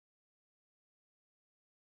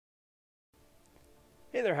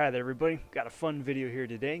Hey there, hi there everybody. Got a fun video here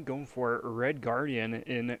today going for Red Guardian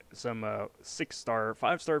in some 6-star,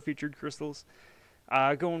 5-star featured crystals.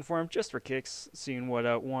 Going for them just for kicks, seeing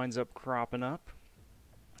what winds up cropping up.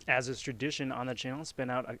 As is tradition on the channel, spin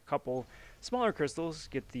out a couple smaller crystals,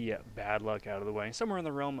 get the bad luck out of the way. Somewhere in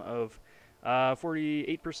the realm of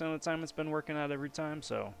 48% of the time it's been working out every time,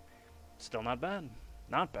 so still not bad.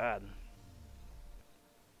 Not bad.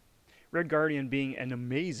 Red Guardian being an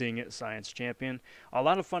amazing science champion, a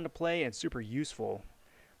lot of fun to play and super useful.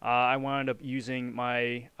 I wound up using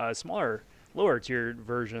my smaller, lower tiered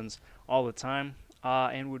versions all the time,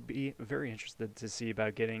 and would be very interested to see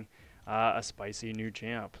about getting a spicy new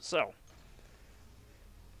champ. So,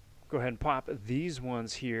 go ahead and pop these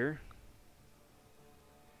ones here.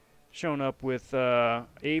 Showing up with a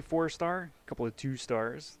 4-star, a couple of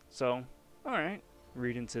 2-stars. So, alright,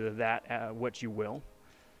 read into that what you will.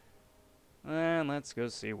 And let's go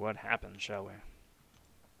see what happens, shall we?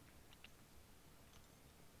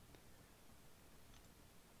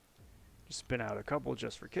 Just spin out a couple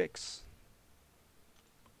just for kicks.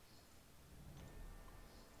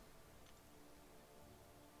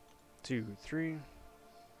 Two, three.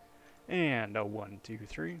 And a 1, 2,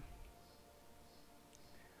 3.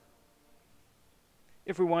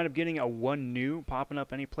 If we wind up getting a 1 new popping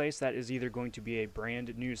up any place, that is either going to be a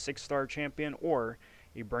brand new 6-star champion or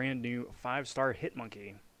a brand new 5-star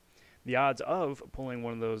Hitmonkey. The odds of pulling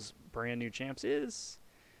one of those brand new champs is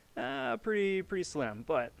pretty slim,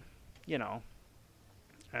 but you know,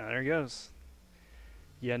 there it goes.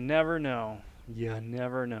 You never know. You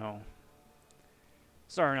never know.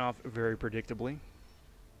 Starting off very predictably.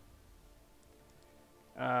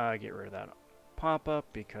 Get rid of that pop-up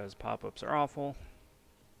because pop-ups are awful.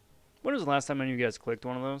 When was the last time any of you guys clicked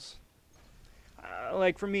one of those?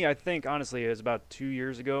 Like for me, I think honestly it was about 2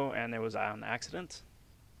 years ago, and it was on accident.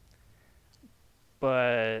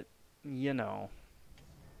 But you know,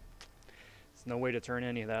 there's no way to turn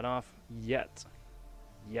any of that off yet.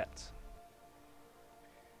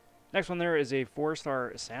 Next one there is a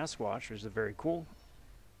 4-star Sasquatch, which is very cool.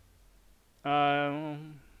 Has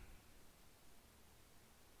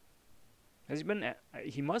he been?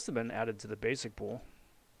 He must have been added to the basic pool.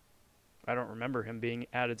 I don't remember him being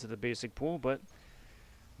added to the basic pool, but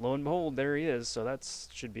lo and behold, there he is. So that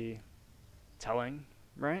should be telling,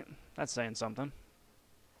 right? That's saying something.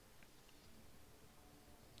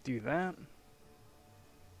 Do that.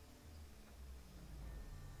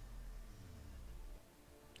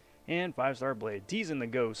 And 5-star Blade. Teasing the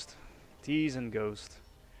Ghost. Teasing Ghost.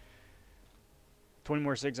 20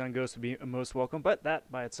 more SIGs on Ghost would be most welcome, but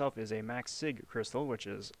that by itself is a max SIG crystal, which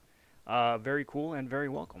is very cool and very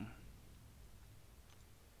welcome.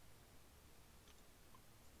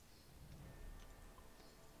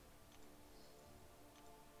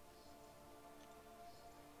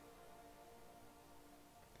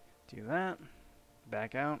 Do that,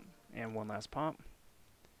 back out, and one last pop.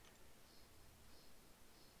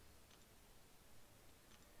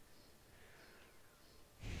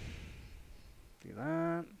 Do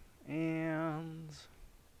that, and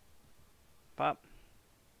pop.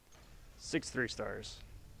 6 3-stars.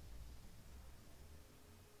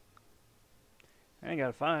 I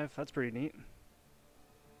got a 5, that's pretty neat.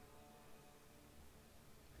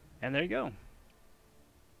 And there you go.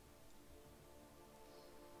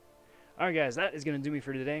 Alright guys, that is going to do me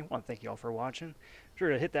for today. I want to thank you all for watching. Be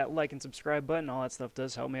sure to hit that like and subscribe button. All that stuff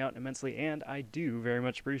does help me out immensely, and I do very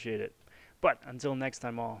much appreciate it. But until next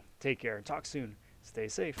time all, take care, talk soon, stay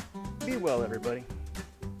safe, be well everybody.